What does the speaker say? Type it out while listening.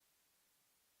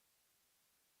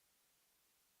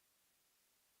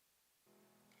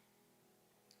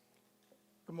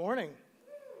Good morning.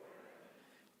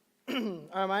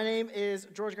 My name is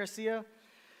George Garcia,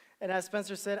 and as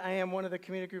Spencer said, I am one of the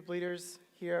community group leaders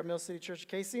here at Mill City Church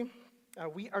Casey.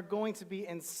 We are going to be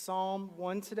in Psalm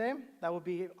 1 today. That will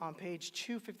be on page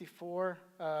 254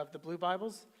 of the Blue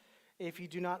Bibles. If you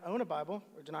do not own a Bible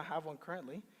or do not have one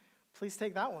currently, please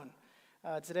take that one.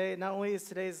 Today, not only is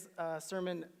today's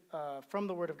sermon from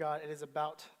the Word of God, it is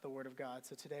about the Word of God.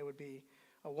 So today would be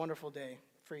a wonderful day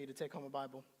for you to take home a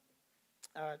Bible.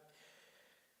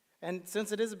 And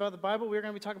since it is about the Bible, we're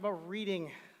going to be talking about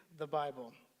reading the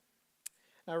Bible.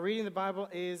 Now, reading the Bible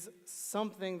is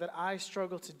something that I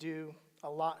struggle to do a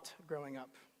lot growing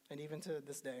up, and even to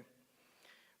this day.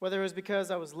 Whether it was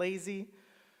because I was lazy,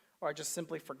 or I just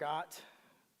simply forgot,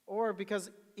 or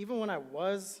because even when I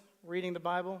was reading the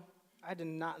Bible, I did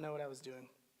not know what I was doing.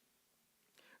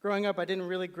 Growing up, I didn't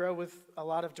really grow with a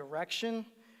lot of direction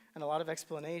and a lot of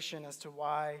explanation as to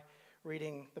why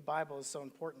reading the Bible is so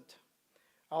important.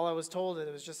 All I was told that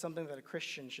it was just something that a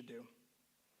Christian should do.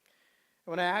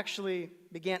 When I actually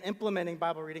began implementing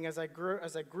Bible reading as I grew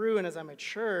and as I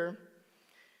matured,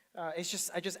 I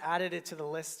just added it to the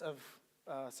list of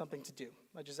something to do.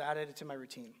 I just added it to my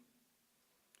routine,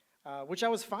 which I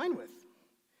was fine with.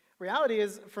 Reality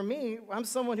is, for me, I'm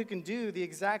someone who can do the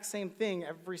exact same thing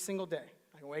every single day.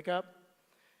 I can wake up,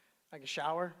 I can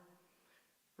shower,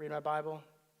 read my Bible,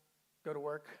 go to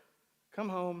work, come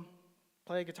home,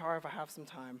 play guitar if I have some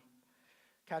time,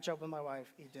 catch up with my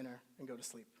wife, eat dinner, and go to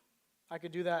sleep. I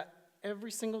could do that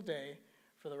every single day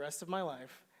for the rest of my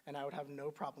life, and I would have no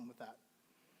problem with that.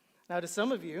 Now, to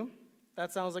some of you,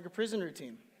 that sounds like a prison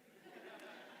routine.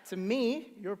 To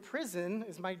me, your prison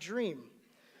is my dream.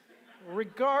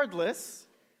 Regardless,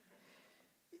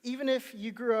 even if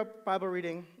you grew up Bible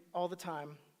reading all the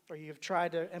time, or you've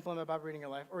tried to implement Bible reading in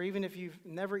your life, or even if you've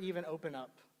never even opened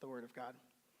up the Word of God,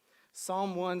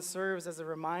 Psalm 1 serves as a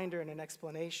reminder and an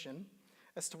explanation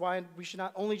as to why we should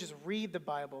not only just read the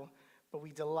Bible, but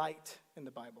we delight in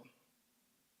the Bible.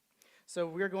 So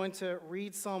we're going to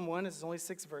read Psalm 1. It's only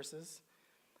 6 verses.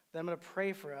 Then I'm going to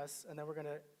pray for us, and then we're going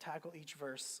to tackle each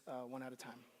verse one at a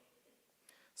time.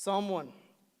 Psalm 1.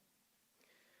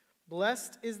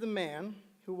 Blessed is the man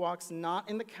who walks not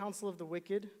in the counsel of the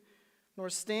wicked, nor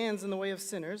stands in the way of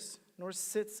sinners, nor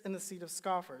sits in the seat of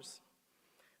scoffers.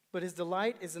 But his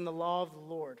delight is in the law of the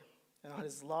Lord, and on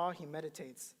his law he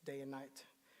meditates day and night.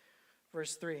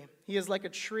 Verse 3, he is like a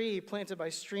tree planted by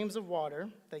streams of water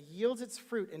that yields its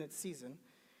fruit in its season,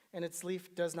 and its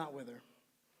leaf does not wither.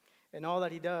 In all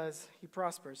that he does, he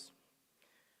prospers.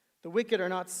 The wicked are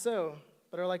not so,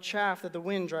 but are like chaff that the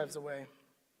wind drives away.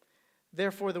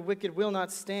 Therefore the wicked will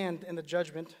not stand in the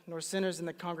judgment, nor sinners in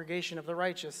the congregation of the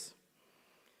righteous.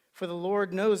 For the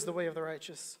Lord knows the way of the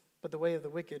righteous, but the way of the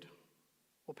wicked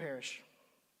will perish.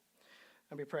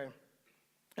 And we pray.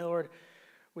 And Lord,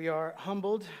 we are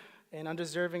humbled and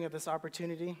undeserving of this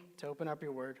opportunity to open up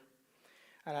your word.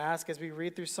 And I ask as we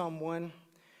read through Psalm 1,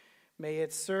 may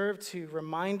it serve to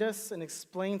remind us and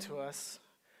explain to us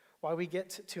why we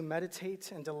get to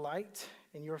meditate and delight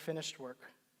in your finished work.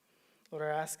 Lord, I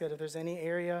ask that if there's any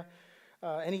area,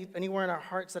 anywhere in our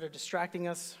hearts that are distracting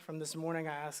us from this morning,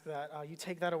 I ask that you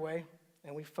take that away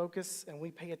and we focus and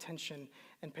we pay attention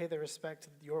and pay the respect to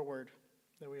your word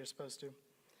that we are supposed to.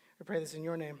 We pray this in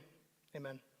your name.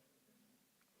 Amen.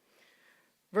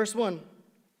 Verse 1.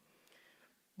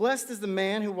 Blessed is the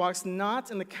man who walks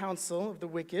not in the counsel of the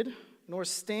wicked, nor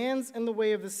stands in the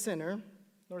way of the sinner,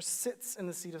 nor sits in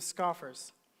the seat of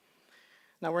scoffers.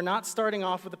 Now, we're not starting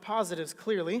off with the positives,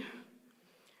 clearly.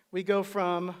 We go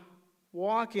from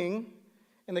walking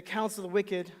in the counsel of the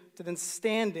wicked to then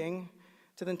standing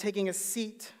to then taking a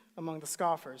seat among the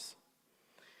scoffers.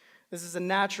 This is a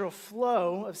natural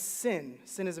flow of sin.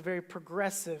 Sin is a very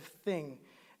progressive thing.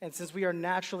 And since we are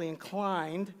naturally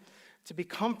inclined to be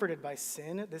comforted by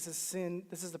sin, this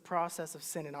is the process of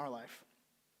sin in our life.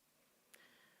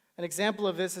 An example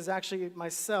of this is actually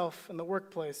myself in the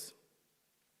workplace.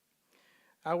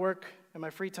 I work in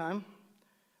my free time.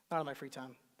 Not in my free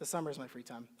time. The summer is my free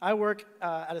time. I work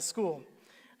at a school.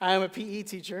 I am a PE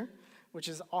teacher, which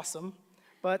is awesome.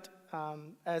 But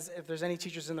as if there's any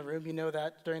teachers in the room, you know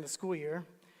that during the school year,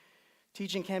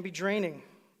 teaching can be draining.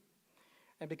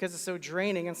 And because it's so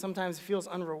draining and sometimes feels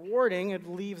unrewarding, it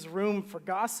leaves room for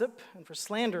gossip and for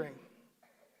slandering.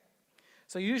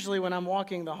 So usually when I'm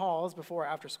walking the halls before or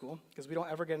after school, because we don't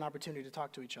ever get an opportunity to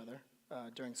talk to each other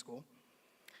during school,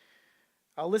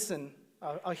 I'll listen.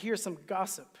 I'll hear some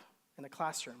gossip in the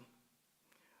classroom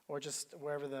or just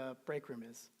wherever the break room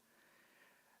is.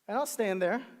 And I'll stand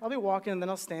there. I'll be walking, and then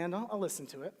I'll stand. I'll listen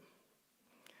to it.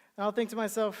 And I'll think to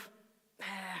myself,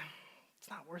 it's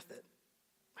not worth it.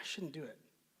 I shouldn't do it.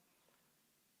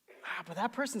 but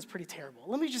that person's pretty terrible.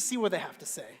 Let me just see what they have to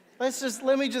say.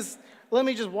 Let me just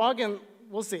walk in,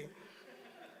 we'll see.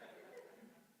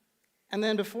 And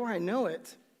then before I know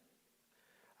it,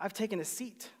 I've taken a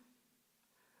seat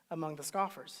among the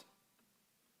scoffers.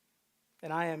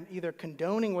 And I am either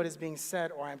condoning what is being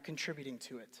said or I'm contributing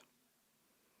to it.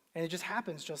 And it just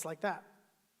happens just like that.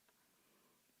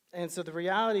 And so the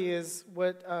reality is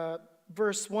what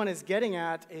verse 1 is getting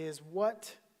at is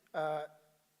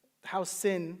how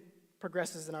sin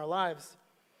progresses in our lives.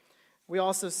 We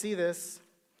also see this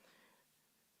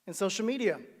in social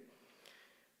media,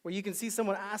 where you can see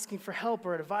someone asking for help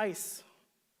or advice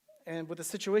and with the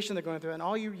situation they're going through. And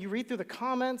all you read through the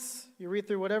comments, you read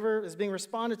through whatever is being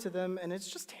responded to them, and it's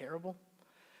just terrible.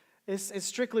 It's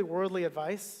strictly worldly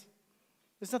advice.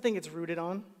 There's nothing it's rooted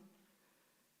on.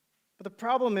 But the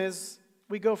problem is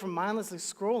we go from mindlessly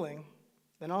scrolling,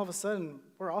 then all of a sudden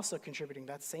we're also contributing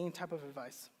that same type of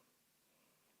advice.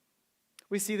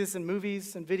 We see this in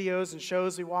movies and videos and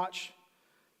shows we watch.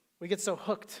 We get so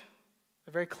hooked.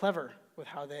 They're very clever with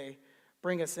how they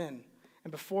bring us in.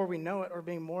 And before we know it, we're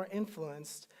being more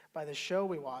influenced by the show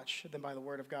we watch than by the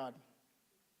Word of God.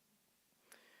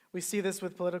 We see this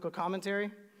with political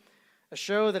commentary. A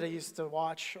show that I used to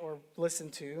watch or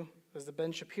listen to was the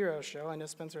Ben Shapiro show. I know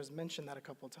Spencer has mentioned that a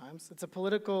couple of times. It's a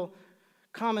political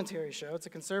commentary show. It's a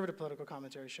conservative political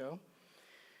commentary show,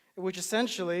 which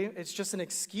essentially it's just an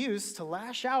excuse to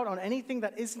lash out on anything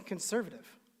that isn't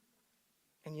conservative.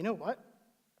 And you know what?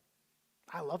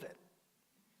 I love it.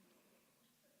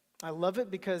 I love it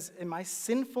because in my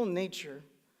sinful nature,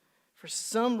 for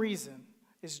some reason,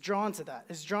 is drawn to that.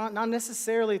 Is drawn not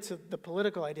necessarily to the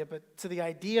political idea, but to the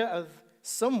idea of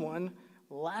someone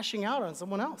lashing out on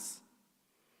someone else.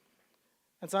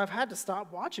 And so I've had to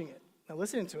stop watching it and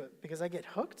listening to it because I get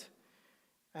hooked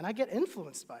and I get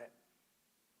influenced by it.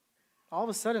 All of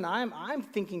a sudden, I'm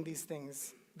thinking these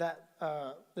things that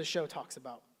the show talks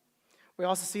about. We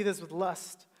also see this with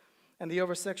lust and the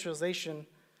over-sexualization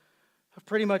of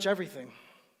pretty much everything.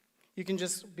 You can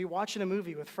just be watching a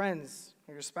movie with friends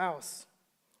or your spouse,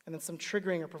 and then some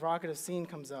triggering or provocative scene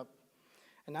comes up,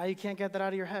 and now you can't get that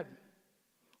out of your head.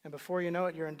 And before you know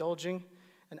it, you're indulging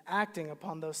and acting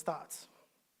upon those thoughts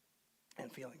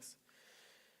and feelings.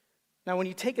 Now, when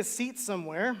you take a seat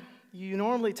somewhere, you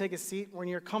normally take a seat when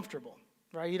you're comfortable,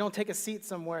 right? You don't take a seat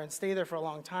somewhere and stay there for a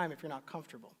long time if you're not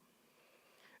comfortable.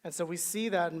 And so we see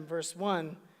that in verse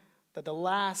 1, that the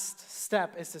last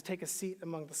step is to take a seat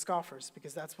among the scoffers,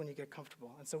 because that's when you get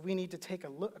comfortable. And so we need to take a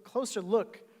closer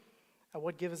look at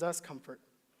what gives us comfort.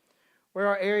 Where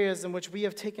are areas in which we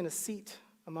have taken a seat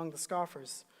among the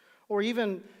scoffers? Or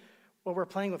even when we're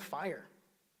playing with fire,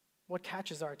 what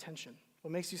catches our attention?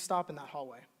 What makes you stop in that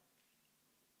hallway?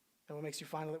 And what makes you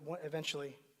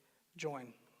eventually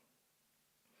join?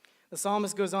 The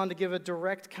psalmist goes on to give a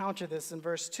direct counter to this in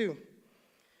verse 2.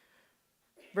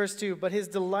 Verse 2, but his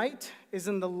delight is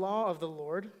in the law of the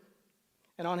Lord,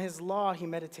 and on his law he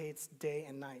meditates day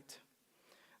and night.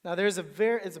 Now it's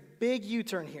a big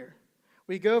U-turn here.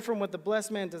 We go from what the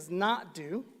blessed man does not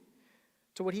do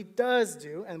to what he does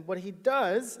do, and what he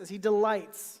does is he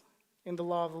delights in the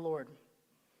law of the Lord.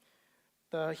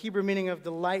 The Hebrew meaning of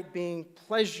delight being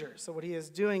pleasure. So what he is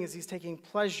doing is he's taking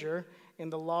pleasure in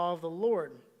the law of the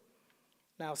Lord.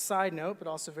 Now, side note, but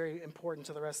also very important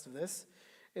to the rest of this,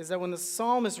 is that when the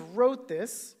psalmist wrote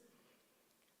this,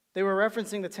 they were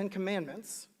referencing the Ten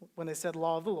Commandments. When they said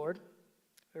law of the Lord,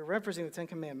 they were referencing the Ten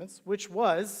Commandments, which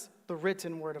was the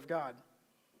written word of God.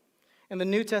 In the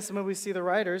New Testament, we see the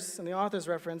writers and the authors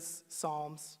reference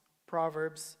Psalms,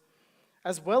 Proverbs,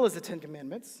 as well as the Ten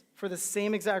Commandments for the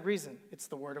same exact reason. It's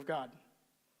the word of God.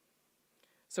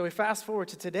 So we fast forward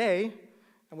to today,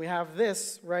 and we have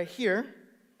this right here.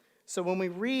 So when we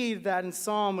read that in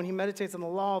Psalm, when he meditates on the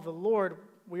law of the Lord,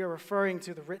 we are referring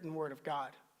to the written word of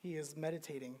God. He is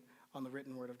meditating on the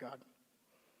written word of God.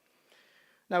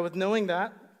 Now, with knowing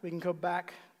that, we can go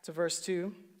back to verse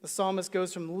 2. The psalmist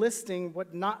goes from listing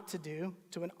what not to do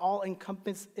to an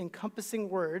all-encompassing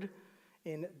word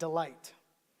in delight.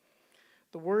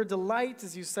 The word delight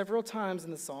is used several times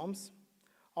in the Psalms,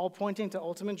 all pointing to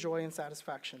ultimate joy and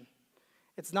satisfaction.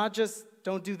 It's not just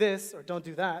don't do this or don't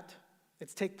do that.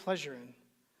 It's take pleasure in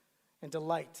and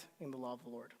delight in the law of the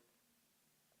Lord.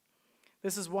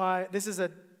 This is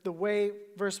the way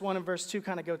verse 1 and verse 2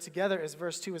 kind of go together, is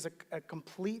verse 2 is a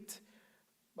complete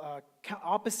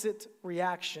opposite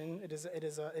reaction. It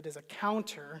is a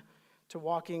counter to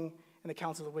walking in the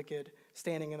counsel of the wicked,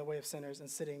 standing in the way of sinners, and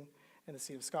sitting in the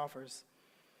seat of scoffers.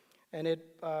 And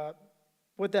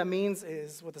what that means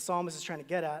is, what the psalmist is trying to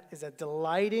get at, is that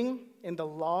delighting in the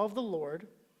law of the Lord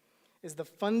is the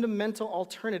fundamental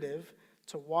alternative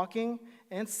to walking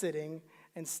and sitting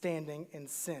and standing in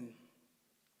sin.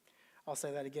 I'll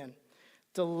say that again.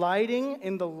 Delighting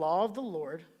in the law of the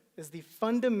Lord is the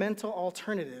fundamental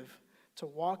alternative to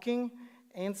walking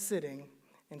and sitting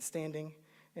and standing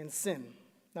in sin.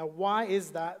 Now, why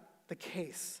is that the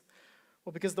case?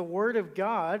 Well, because the Word of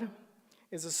God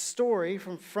is a story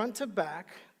from front to back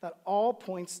that all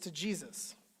points to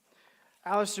Jesus.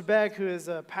 Alistair Begg, who is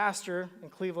a pastor in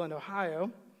Cleveland,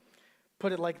 Ohio,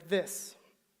 put it like this.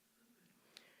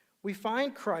 We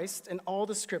find Christ in all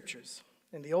the scriptures.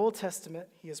 In the Old Testament,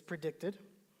 he is predicted.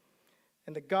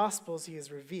 In the Gospels, he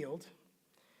is revealed.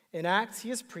 In Acts,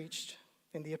 he is preached.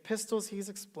 In the epistles, he is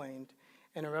explained.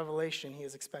 And in Revelation, he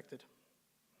is expected.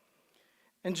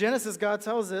 In Genesis, God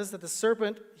tells us that the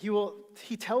serpent,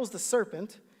 he tells the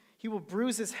serpent, he will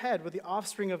bruise his head with the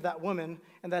offspring of that woman,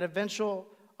 and that eventual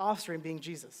offspring being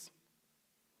Jesus.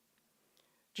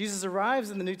 Jesus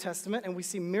arrives in the New Testament, and we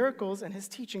see miracles and his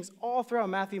teachings all throughout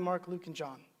Matthew, Mark, Luke, and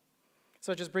John,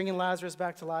 such as bringing Lazarus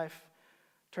back to life,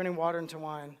 turning water into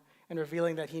wine, and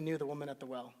revealing that he knew the woman at the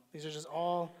well. These are just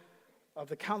all of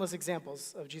the countless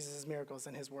examples of Jesus' miracles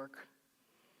and his work.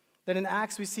 Then in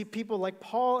Acts, we see people like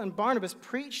Paul and Barnabas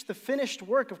preach the finished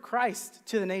work of Christ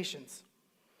to the nations.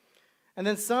 And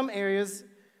then some areas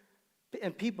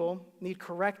and people need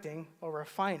correcting or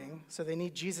refining, so they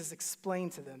need Jesus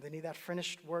explained to them. They need that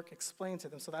finished work explained to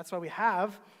them. So that's why we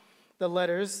have the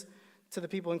letters to the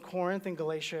people in Corinth and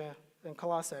Galatia and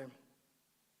Colossae.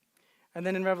 And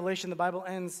then in Revelation, the Bible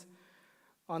ends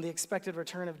on the expected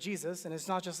return of Jesus, and it's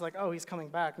not just like, oh, he's coming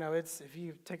back. No, if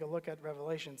you take a look at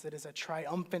Revelations, it is a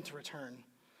triumphant return.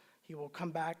 He will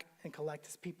come back and collect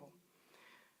his people.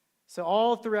 So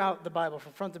all throughout the Bible,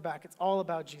 from front to back, it's all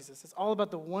about Jesus. It's all about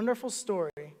the wonderful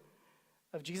story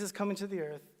of Jesus coming to the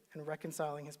earth and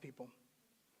reconciling his people.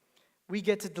 We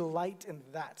get to delight in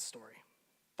that story.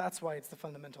 That's why it's the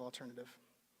fundamental alternative.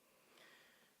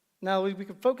 Now, we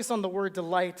can focus on the word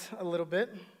delight a little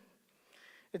bit.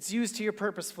 It's used here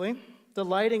purposefully.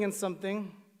 Delighting in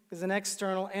something is an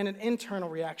external and an internal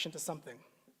reaction to something.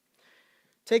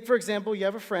 Take, for example, you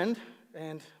have a friend,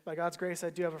 and by God's grace, I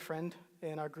do have a friend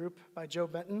in our group by Joe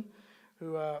Benton,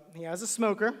 who he has a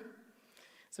smoker.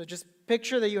 So just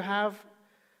picture that you have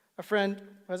a friend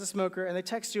who has a smoker, and they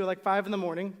text you at like 5 in the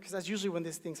morning, because that's usually when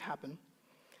these things happen.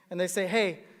 And they say,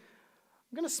 hey,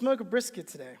 I'm going to smoke a brisket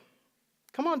today.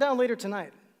 Come on down later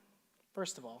tonight.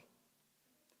 First of all,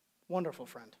 wonderful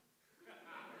friend.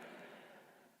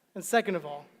 And second of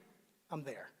all, I'm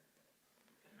there.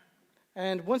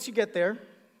 And once you get there,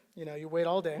 you wait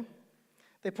all day.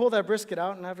 They pull that brisket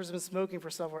out, and after it's been smoking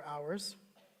for several hours,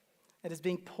 it is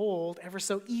being pulled ever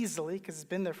so easily because it's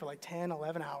been there for like 10,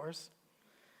 11 hours.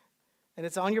 And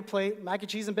it's on your plate. Mac and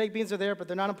cheese and baked beans are there, but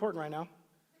they're not important right now.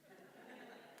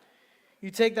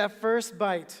 You take that first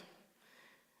bite,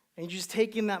 and you just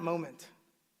take in that moment.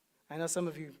 I know some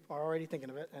of you are already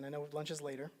thinking of it, and I know lunch is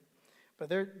later.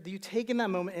 But you take in that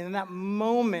moment, and in that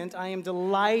moment, I am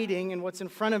delighting in what's in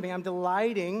front of me. I'm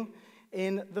delighting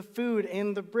in the food,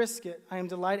 in the brisket. I am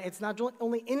delighted. It's not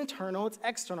only internal, it's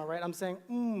external, right? I'm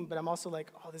saying, but I'm also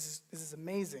like, oh, this is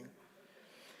amazing.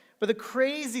 But the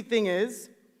crazy thing is,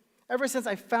 ever since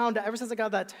I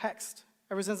got that text,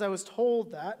 ever since I was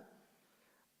told that,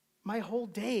 my whole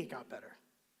day got better.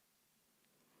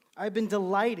 I've been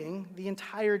delighting the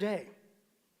entire day.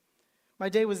 My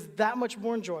day was that much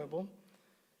more enjoyable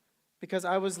because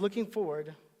I was looking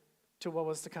forward to what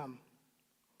was to come.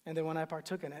 And then when I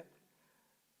partook in it,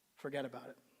 forget about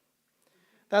it.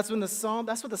 That's what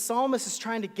the psalmist is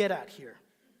trying to get at here.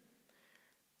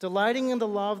 Delighting in the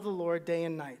law of the Lord day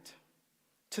and night.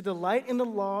 To delight in the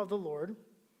law of the Lord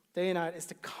day and night is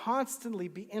to constantly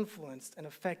be influenced and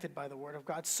affected by the word of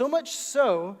God. So much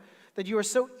so that you are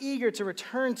so eager to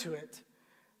return to it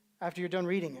after you're done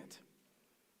reading it.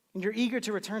 And you're eager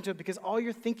to return to it because all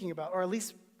you're thinking about, or at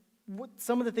least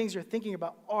some of the things you're thinking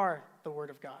about, are the word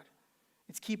of God.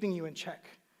 It's keeping you in check.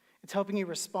 It's helping you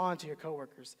respond to your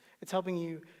coworkers. It's helping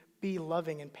you be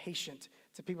loving and patient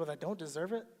to people that don't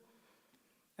deserve it.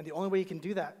 And the only way you can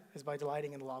do that is by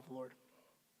delighting in the law of the Lord.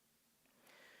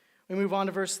 We move on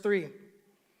to verse 3.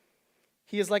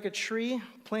 He is like a tree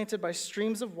planted by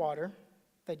streams of water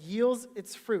that yields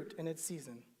its fruit in its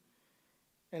season,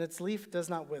 and its leaf does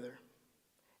not wither.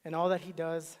 And all that he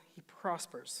does, he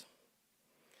prospers.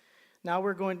 Now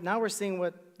we're seeing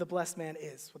what the blessed man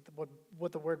is,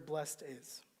 what the word blessed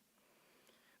is.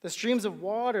 The streams of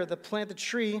water that plant the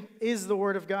tree is the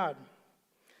word of God.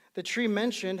 The tree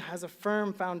mentioned has a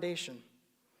firm foundation.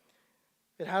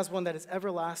 It has one that is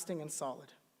everlasting and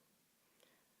solid.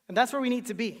 And that's where we need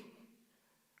to be.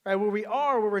 Right? Where we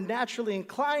are, where we're naturally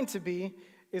inclined to be,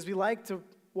 is we like to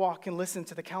walk and listen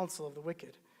to the counsel of the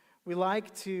wicked. We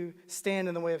like to stand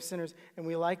in the way of sinners, and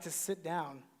we like to sit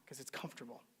down because it's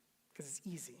comfortable, because it's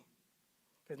easy,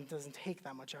 because it doesn't take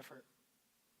that much effort.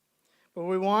 But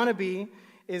what we want to be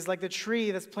is like the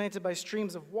tree that's planted by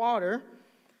streams of water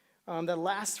that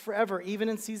lasts forever, even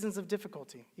in seasons of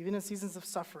difficulty, even in seasons of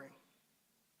suffering.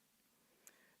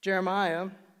 Jeremiah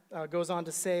goes on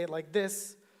to say it like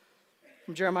this,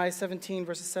 from Jeremiah 17,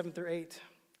 verses 7 through 8.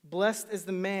 Blessed is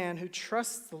the man who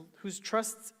trusts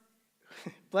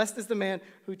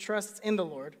in the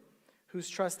Lord, whose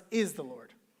trust is the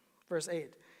Lord. Verse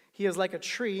 8. He is like a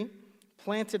tree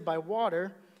planted by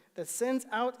water that sends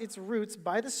out its roots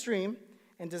by the stream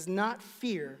and does not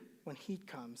fear when heat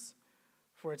comes,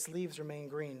 for its leaves remain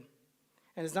green,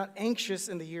 and is not anxious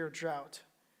in the year of drought,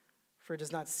 for it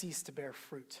does not cease to bear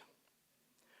fruit.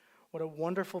 What a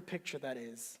wonderful picture that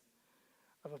is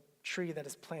of a tree that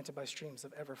is planted by streams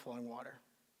of ever-flowing water.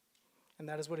 And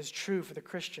that is what is true for the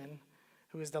Christian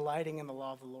who is delighting in the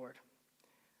law of the Lord.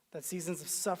 That seasons of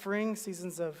suffering,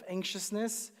 seasons of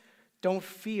anxiousness, don't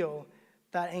feel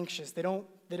that anxious.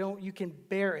 You can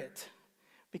bear it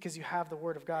because you have the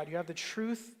Word of God. You have the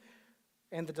truth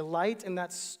and the delight in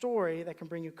that story that can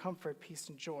bring you comfort, peace,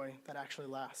 and joy that actually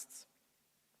lasts.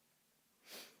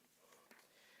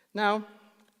 Now,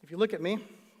 if you look at me,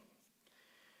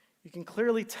 you can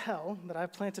clearly tell that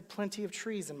I've planted plenty of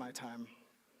trees in my time.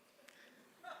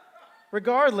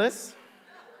 Regardless,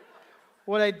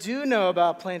 what I do know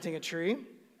about planting a tree,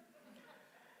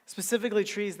 specifically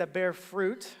trees that bear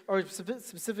fruit, or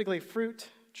specifically fruit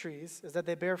trees, is that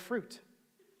they bear fruit.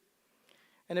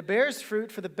 And it bears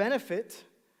fruit for the benefit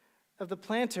of the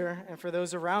planter and for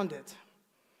those around it.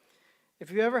 If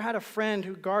you ever had a friend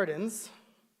who gardens,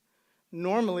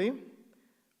 normally,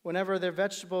 whenever their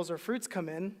vegetables or fruits come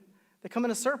in, they come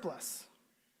in a surplus.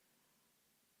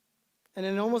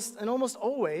 And almost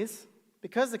always,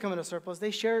 because they come in a surplus,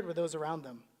 they share it with those around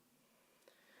them.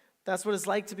 That's what it's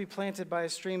like to be planted by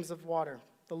streams of water.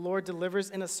 The Lord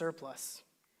delivers in a surplus.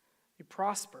 You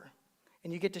prosper,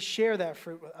 and you get to share that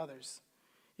fruit with others.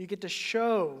 You get to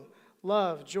show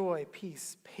love, joy,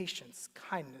 peace, patience,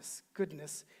 kindness,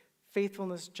 goodness,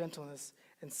 faithfulness, gentleness,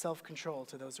 and self-control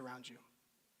to those around you.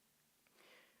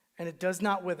 And it does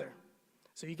not wither,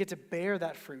 so you get to bear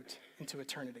that fruit into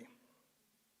eternity.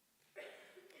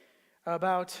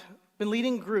 Been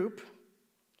leading group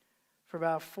for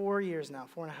about 4 years now,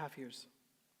 4.5 years.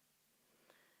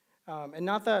 And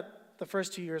not that the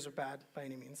first 2 years were bad by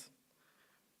any means,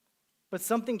 but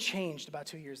something changed about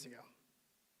 2 years ago.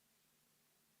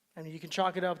 I mean, you can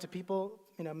chalk it up to people,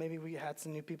 maybe we had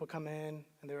some new people come in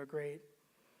and they were great.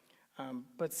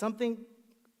 But something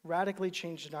radically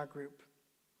changed in our group.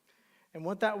 And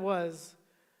what that was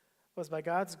by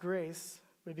God's grace,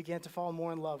 we began to fall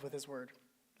more in love with His Word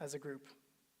as a group.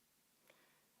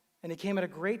 And it came at a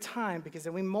great time because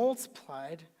then we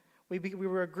multiplied. We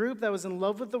were a group that was in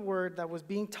love with the Word, that was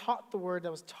being taught the Word,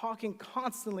 that was talking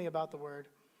constantly about the Word.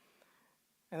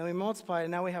 And then we multiplied,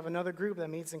 and now we have another group that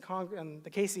meets in the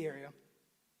Casey area.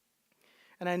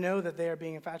 And I know that they are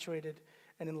being infatuated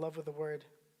and in love with the Word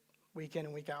week in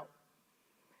and week out.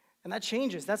 And that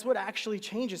changes. That's what actually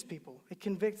changes people. It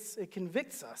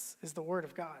convicts us, is the Word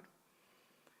of God.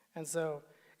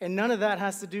 And none of that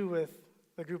has to do with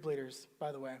the group leaders,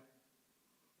 by the way.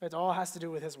 It all has to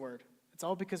do with His Word. It's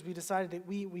all because we decided that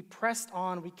we pressed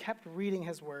on, we kept reading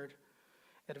His Word,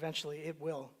 and eventually it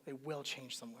will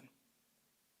change someone.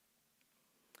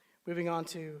 Moving on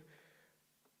to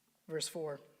verse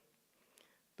 4.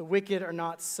 The wicked are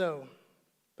not so,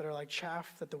 but are like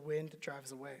chaff that the wind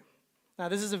drives away. Now,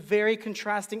 this is a very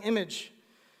contrasting image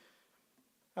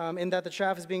in that the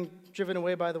chaff is being driven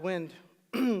away by the wind.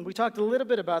 We talked a little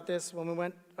bit about this when we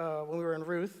were in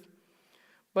Ruth,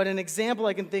 but an example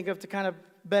I can think of to kind of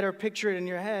better picture it in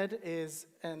your head is,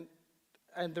 and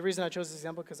the reason I chose this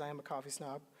example because I am a coffee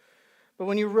snob, but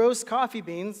when you roast coffee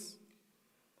beans,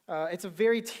 it's a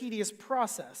very tedious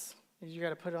process. You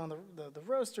got to put it on the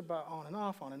roaster, but on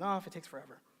and off. It takes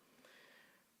forever.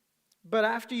 But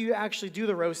after you actually do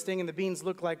the roasting and the beans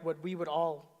look like what we would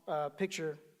all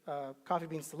picture coffee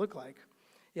beans to look like,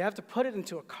 you have to put it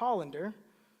into a colander,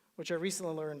 which I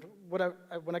recently learned.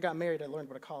 When I got married, I learned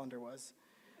what a colander was.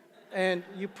 And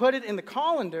you put it in the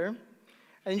colander,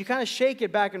 and you kind of shake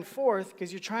it back and forth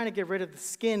because you're trying to get rid of the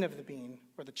skin of the bean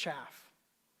or the chaff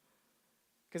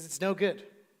because it's no good.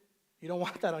 You don't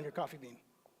want that on your coffee bean.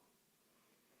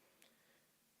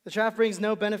 The chaff brings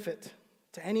no benefit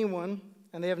to anyone,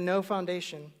 and they have no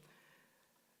foundation.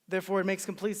 Therefore, it makes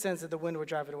complete sense that the wind would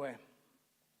drive it away.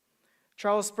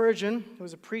 Charles Spurgeon, who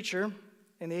was a preacher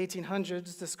in the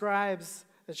 1800s, describes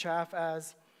the chaff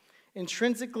as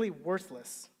intrinsically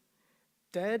worthless,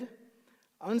 dead,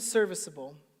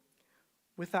 unserviceable,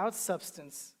 without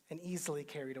substance, and easily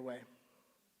carried away.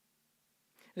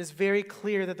 It is very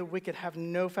clear that the wicked have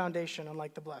no foundation,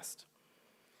 unlike the blessed.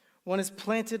 One is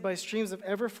planted by streams of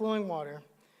ever-flowing water,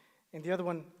 and the other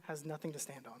one has nothing to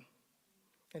stand on.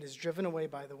 It is driven away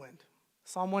by the wind.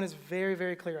 Psalm 1 is very,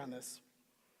 very clear on this.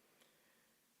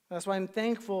 That's why I'm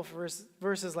thankful for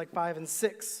verses like 5 and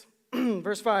 6.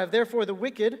 Verse 5, therefore the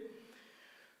wicked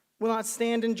will not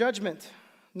stand in judgment,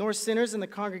 nor sinners in the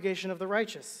congregation of the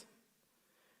righteous.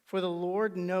 For the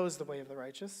Lord knows the way of the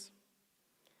righteous,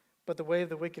 but the way of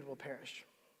the wicked will perish.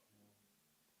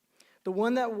 The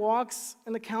one that walks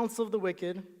in the counsel of the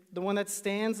wicked, the one that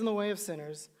stands in the way of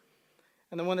sinners,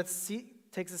 and the one that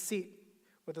takes a seat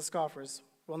with the scoffers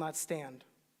will not stand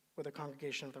with the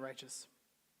congregation of the righteous.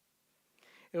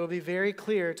 It will be very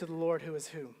clear to the Lord who is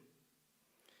who.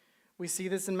 We see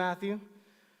this in Matthew.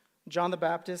 John the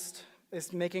Baptist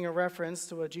is making a reference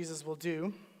to what Jesus will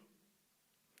do.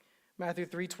 Matthew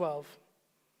 3:12.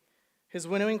 His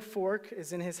winnowing fork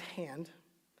is in his hand,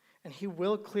 and he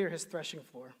will clear his threshing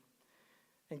floor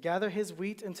and gather his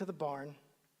wheat into the barn,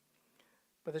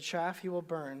 but the chaff he will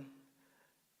burn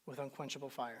with unquenchable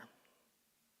fire.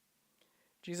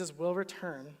 Jesus will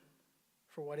return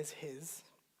for what is his,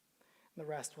 and the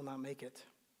rest will not make it,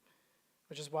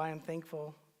 which is why I'm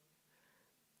thankful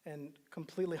and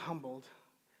completely humbled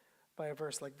by a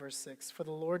verse like verse 6. For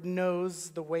the Lord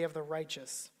knows the way of the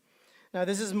righteous. Now,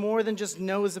 this is more than just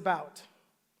knows about,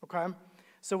 okay?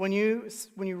 So when you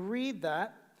read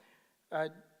that,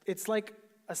 it's like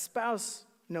a spouse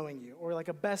knowing you, or like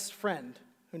a best friend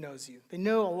who knows you. They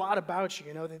know a lot about you.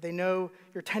 They know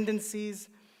your tendencies.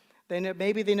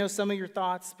 Maybe they know some of your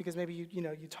thoughts because maybe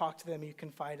you talk to them, you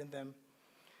confide in them.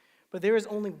 But there is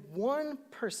only one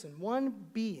person, one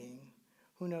being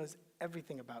who knows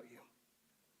everything about you,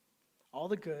 all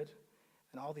the good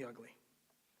and all the ugly.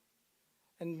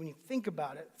 And when you think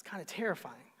about it, it's kind of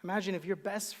terrifying. Imagine if your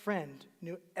best friend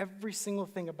knew every single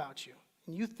thing about you,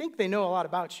 and you think they know a lot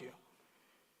about you.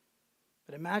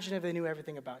 But imagine if they knew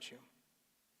everything about you.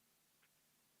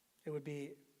 It would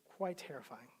be quite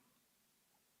terrifying.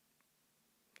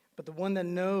 But the one that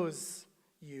knows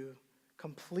you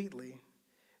completely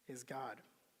is God.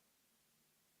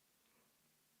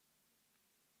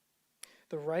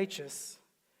 The righteous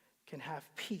can have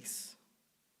peace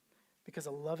because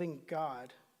a loving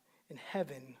God in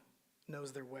heaven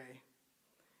knows their way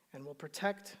and will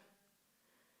protect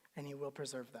and he will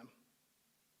preserve them.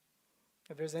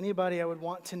 If there's anybody I would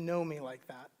want to know me like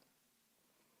that,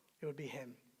 it would be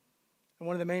him. And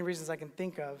one of the main reasons I can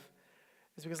think of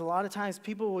is because a lot of times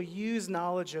people will use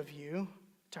knowledge of you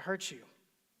to hurt you,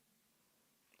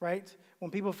 right? When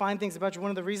people find things about you,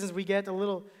 one of the reasons we get a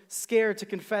little scared to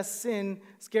confess sin,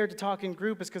 scared to talk in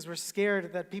group, is because we're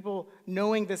scared that people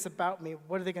knowing this about me,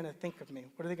 what are they going to think of me?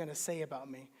 What are they going to say about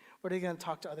me? What are they going to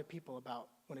talk to other people about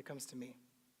when it comes to me?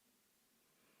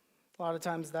 A lot of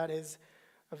times that is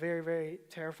a very, very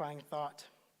terrifying thought.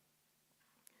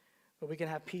 But we can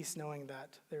have peace knowing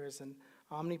that there is an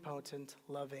omnipotent,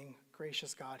 loving,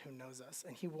 gracious God who knows us,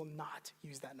 and he will not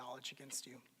use that knowledge against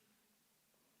you.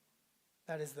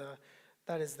 That is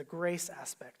the grace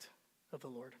aspect of the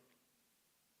Lord.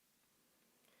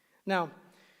 Now,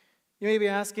 you may be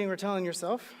asking or telling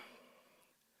yourself,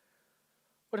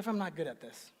 what if I'm not good at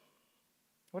this?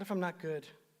 What if I'm not good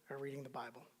at reading the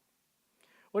Bible?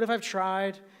 What if I've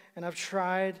tried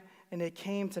and it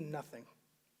came to nothing?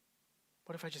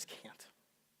 What if I just can't?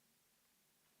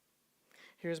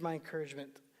 Here's my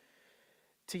encouragement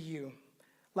to you.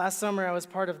 Last summer, I was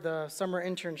part of the summer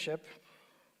internship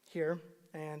here.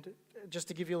 And just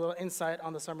to give you a little insight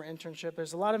on the summer internship,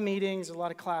 there's a lot of meetings, a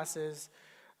lot of classes.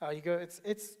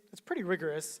 It's pretty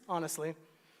rigorous, honestly.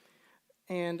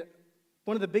 And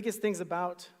one of the biggest things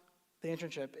about the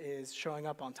internship is showing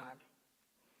up on time.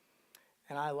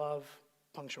 And I love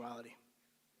punctuality.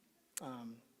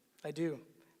 I do.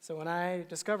 So when I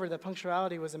discovered that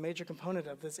punctuality was a major component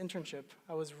of this internship,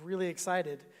 I was really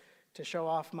excited to show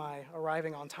off my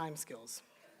arriving on time skills.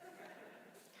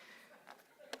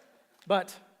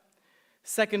 But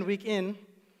second week in,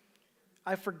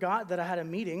 I forgot that I had a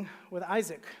meeting with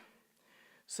Isaac.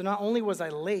 So not only was I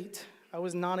late, I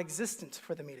was non-existent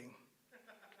for the meeting.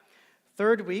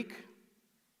 Third week,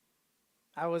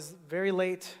 I was very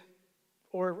late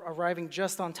or arriving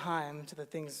just on time to the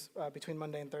things between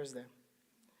Monday and Thursday.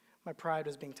 My pride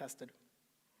was being tested.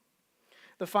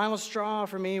 The final straw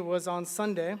for me was on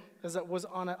Sunday, as it was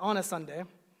on a Sunday,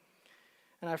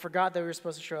 and I forgot that we were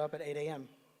supposed to show up at 8 a.m.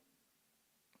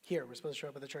 Here, we're supposed to show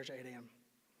up at the church at 8 a.m.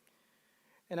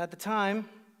 And at the time,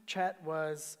 Chet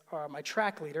was my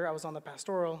track leader. I was on the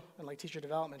pastoral and teacher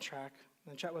development track,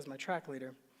 and Chet was my track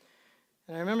leader.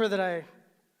 And I remember that I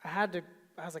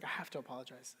was like, I have to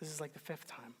apologize. This is the fifth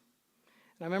time.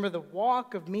 And I remember the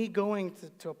walk of me going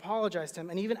to apologize to him,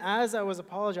 and even as I was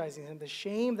apologizing to him, the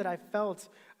shame that I felt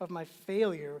of my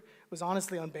failure was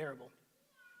honestly unbearable.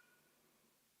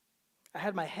 I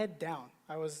had my head down.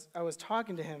 I was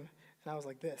talking to him, and I was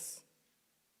like this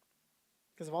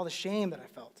because of all the shame that I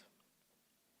felt.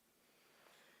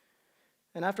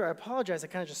 And after I apologized, I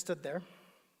kind of just stood there,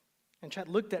 and Chet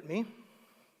looked at me,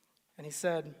 and he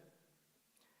said,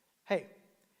 "Hey,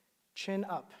 chin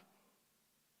up."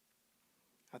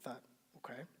 I thought,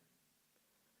 okay.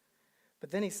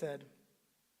 But then he said,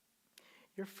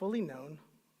 "You're fully known,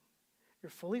 you're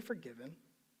fully forgiven,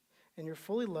 and you're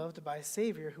fully loved by a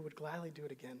Savior who would gladly do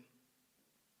it again.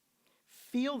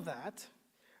 Feel that,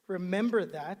 remember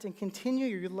that, and continue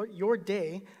your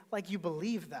day like you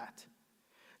believe that."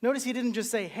 Notice he didn't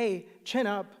just say, "Hey, chin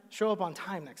up, show up on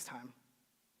time next time.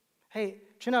 Hey,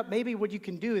 chin up, maybe what you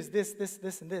can do is this,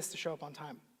 and this to show up on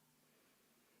time."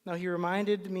 No, he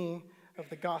reminded me of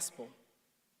the gospel.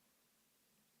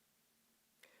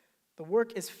 The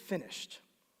work is finished.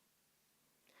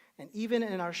 And even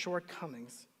in our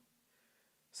shortcomings,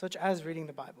 such as reading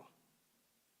the Bible,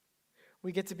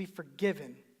 we get to be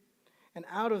forgiven. And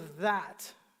out of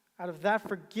that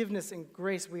forgiveness and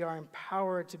grace, we are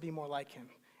empowered to be more like him.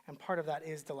 And part of that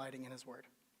is delighting in his word.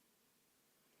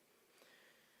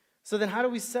 So then how do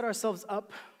we set ourselves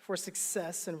up for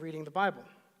success in reading the Bible?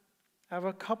 I have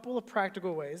a couple of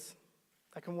practical ways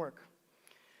that can work.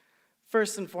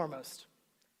 First and foremost,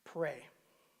 pray.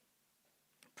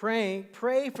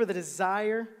 Pray for the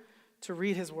desire to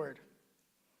read his word.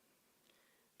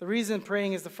 The reason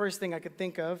praying is the first thing I could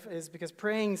think of is because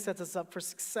praying sets us up for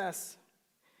success,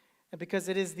 and because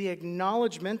it is the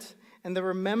acknowledgement and the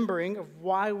remembering of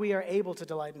why we are able to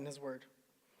delight in his word.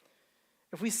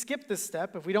 If we skip this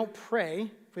step, if we don't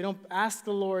pray, if we don't ask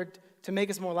the Lord to make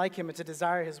us more like him and to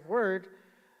desire his word,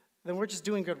 then we're just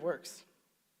doing good works.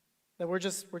 That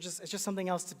it's just something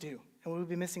else to do, and we would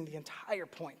be missing the entire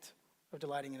point of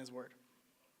delighting in his word.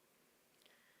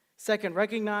 Second,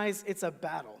 recognize it's a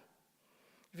battle.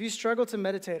 If you struggle to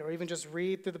meditate or even just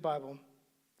read through the Bible,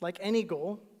 like any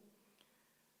goal,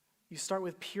 you start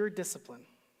with pure discipline.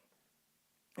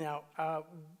 Now,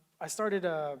 I started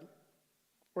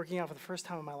working out for the first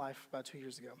time in my life about 2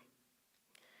 years ago.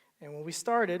 And when we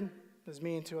started, it was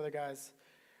me and two other guys,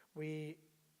 we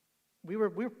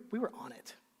were on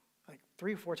it.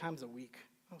 3 or 4 times a week.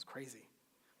 That was crazy.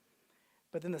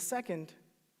 But then the second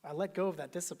I let go of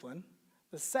that discipline,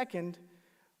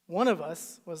 one of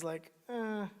us was like,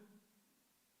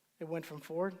 it went from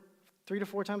 3 to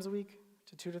 4 times a week,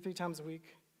 to 2 to 3 times a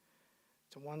week,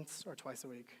 to once or twice a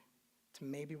week, to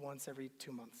maybe once every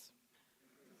 2 months.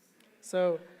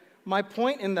 So my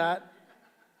point in that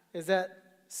is that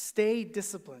stay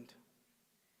disciplined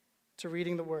to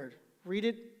reading the word. Read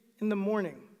it in the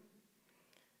morning.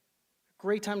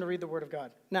 Great time to read the word of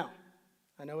God. Now,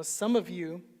 I know some of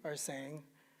you are saying,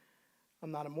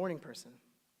 "I'm not a morning person."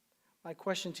 My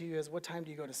question to you is, what time do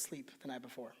you go to sleep the night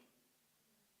before?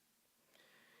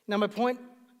 Now, my point,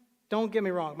 don't get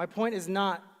me wrong, my point is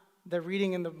not that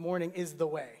reading in the morning is the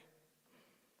way.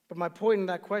 But my point in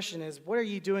that question is, what are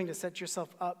you doing to set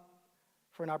yourself up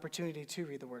for an opportunity to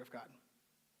read the word of God?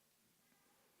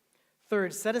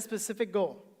 Third, set a specific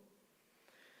goal.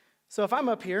 So if I'm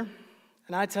up here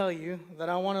and I tell you that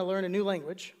I want to learn a new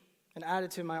language and add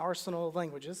it to my arsenal of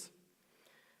languages,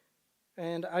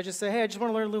 and I just say, "Hey, I just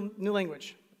want to learn a new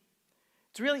language,"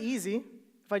 it's really easy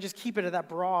if I just keep it at that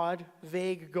broad,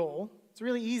 vague goal. It's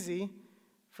really easy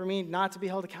for me not to be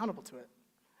held accountable to it.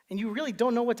 And you really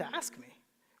don't know what to ask me.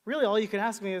 Really, all you can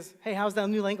ask me is, "Hey, how's that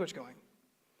new language going?"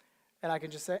 And I can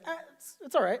just say,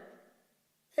 it's all right.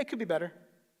 It could be better.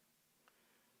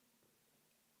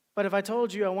 But if I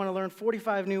told you I want to learn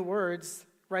 45 new words,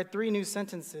 write 3 new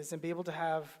sentences, and be able to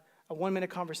have a 1-minute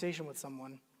conversation with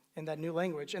someone in that new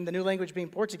language, and the new language being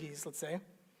Portuguese, let's say,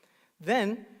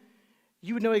 then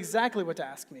you would know exactly what to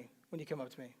ask me when you come up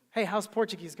to me. "Hey, how's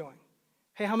Portuguese going?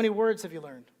 Hey, how many words have you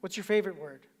learned? What's your favorite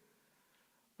word?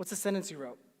 What's the sentence you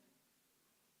wrote?"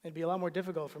 It'd be a lot more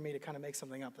difficult for me to kind of make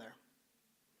something up there.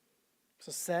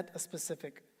 So set a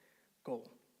specific goal.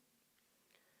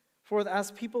 Fourth,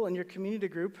 ask people in your community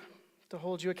group to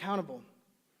hold you accountable.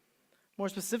 More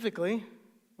specifically,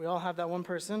 we all have that one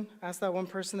person. Ask that one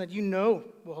person that you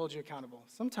know will hold you accountable.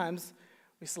 Sometimes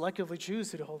we selectively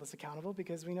choose who to hold us accountable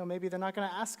because we know maybe they're not going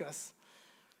to ask us.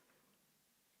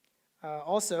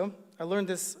 Also, I learned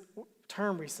this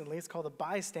term recently. It's called the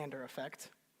bystander effect.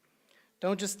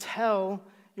 Don't just tell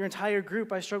your entire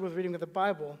group, I struggle with reading with the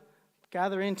Bible,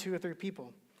 gather in 2 or 3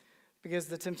 people. Because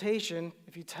the temptation,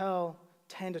 if you tell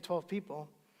 10 to 12 people,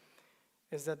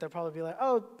 is that they'll probably be like,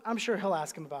 oh, I'm sure he'll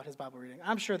ask him about his Bible reading.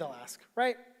 I'm sure they'll ask,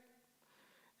 right?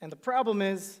 And the problem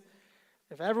is,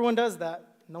 if everyone does that,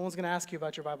 no one's going to ask you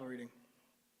about your Bible reading.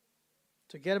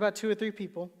 So get about 2 or 3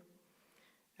 people,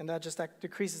 and that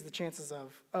decreases the chances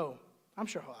of, oh, I'm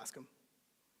sure he'll ask him.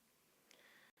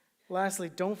 Lastly,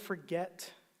 don't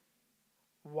forget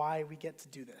why we get to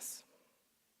do this.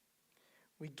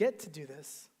 We get to do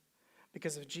this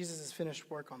because of Jesus'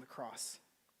 finished work on the cross.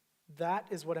 That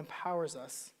is what empowers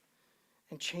us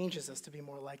and changes us to be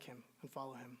more like him and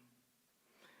follow him.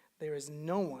 There is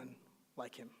no one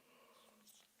like him.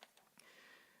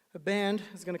 The band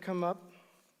is going to come up,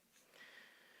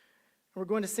 and we're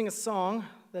going to sing a song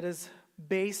that is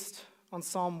based on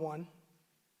Psalm 1.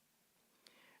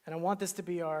 And I want this to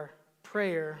be our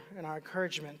prayer and our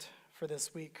encouragement for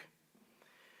this week.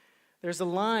 There's a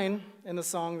line in the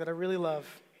song that I really love,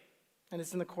 and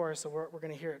it's in the chorus, so we're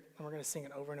going to hear it, and we're going to sing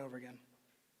it over and over again.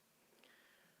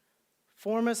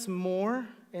 Form us more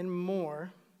and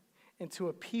more into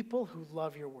a people who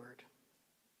love your word.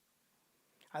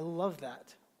 I love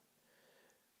that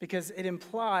because it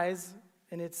implies,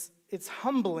 and it's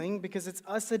humbling because it's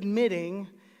us admitting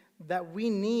that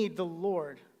we need the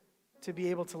Lord to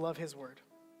be able to love his word.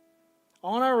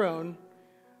 On our own,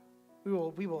 we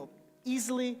will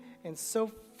easily and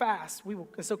so fast,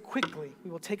 and so quickly, we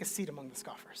will take a seat among the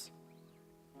scoffers.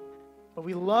 But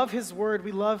we love his word,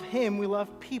 we love him, we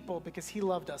love people because he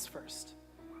loved us first.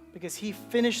 Because he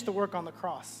finished the work on the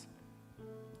cross.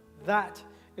 That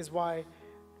is why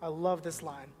I love this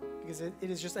line. Because it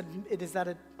is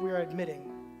that we are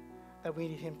admitting that we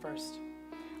need him first.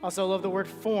 Also, I love the word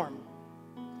form.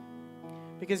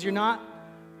 Because it's not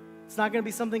going to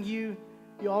be something you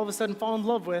all of a sudden fall in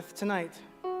love with tonight.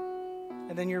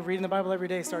 And then you're reading the Bible every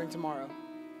day starting tomorrow.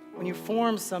 When you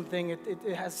form something,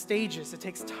 it has stages. It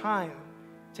takes time.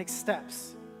 It takes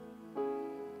steps.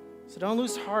 So don't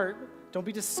lose heart. Don't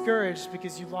be discouraged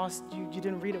because you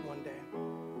didn't read it one day.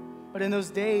 But in those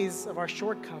days of our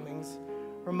shortcomings,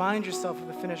 remind yourself of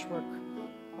the finished work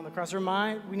on the cross.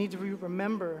 We need to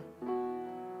remember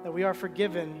that we are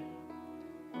forgiven.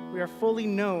 We are fully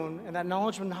known, and that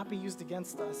knowledge will not be used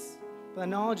against us. But that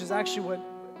knowledge is actually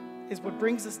what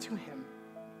brings us to him.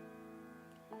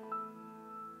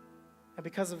 And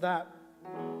because of that,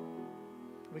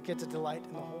 we get to delight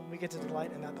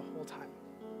in that the whole time.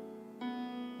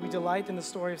 We delight in the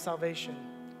story of salvation,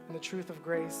 in the truth of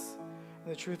grace,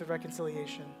 and the truth of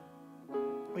reconciliation.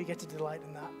 We get to delight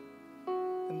in that.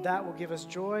 And that will give us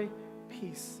joy,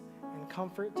 peace, and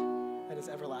comfort that is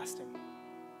everlasting.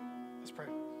 Let's pray.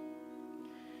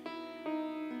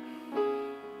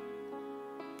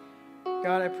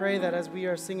 God, I pray that as we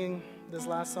are singing this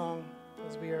last song,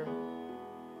 as we are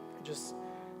just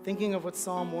thinking of what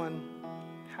Psalm 1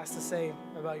 has to say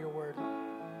about your word,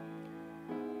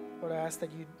 Lord, I ask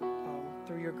that you,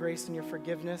 through your grace and your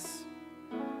forgiveness,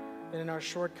 and in our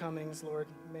shortcomings, Lord,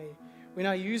 may we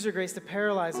not use your grace to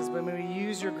paralyze us, but may we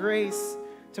use your grace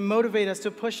to motivate us,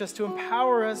 to push us, to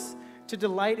empower us to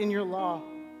delight in your law.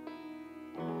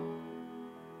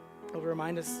 Lord,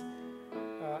 remind us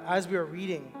as we are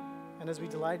reading and as we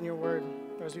delight in your word,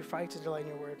 or as we fight to delight in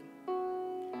your word,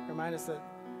 remind us that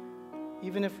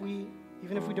even if we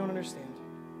don't understand,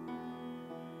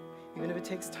 even if it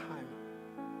takes time,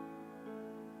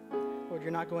 Lord,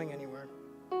 you're not going anywhere.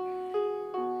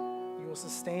 You will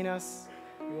sustain us,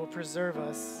 you will preserve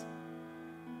us,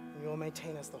 and you will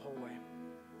maintain us the whole way.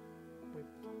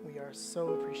 We are so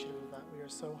appreciative of that. We are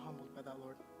so humbled by that,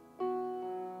 Lord.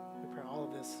 We pray all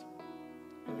of this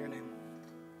in your name.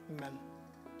 Amen.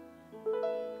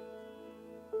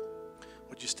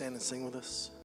 Would you stand and sing with us?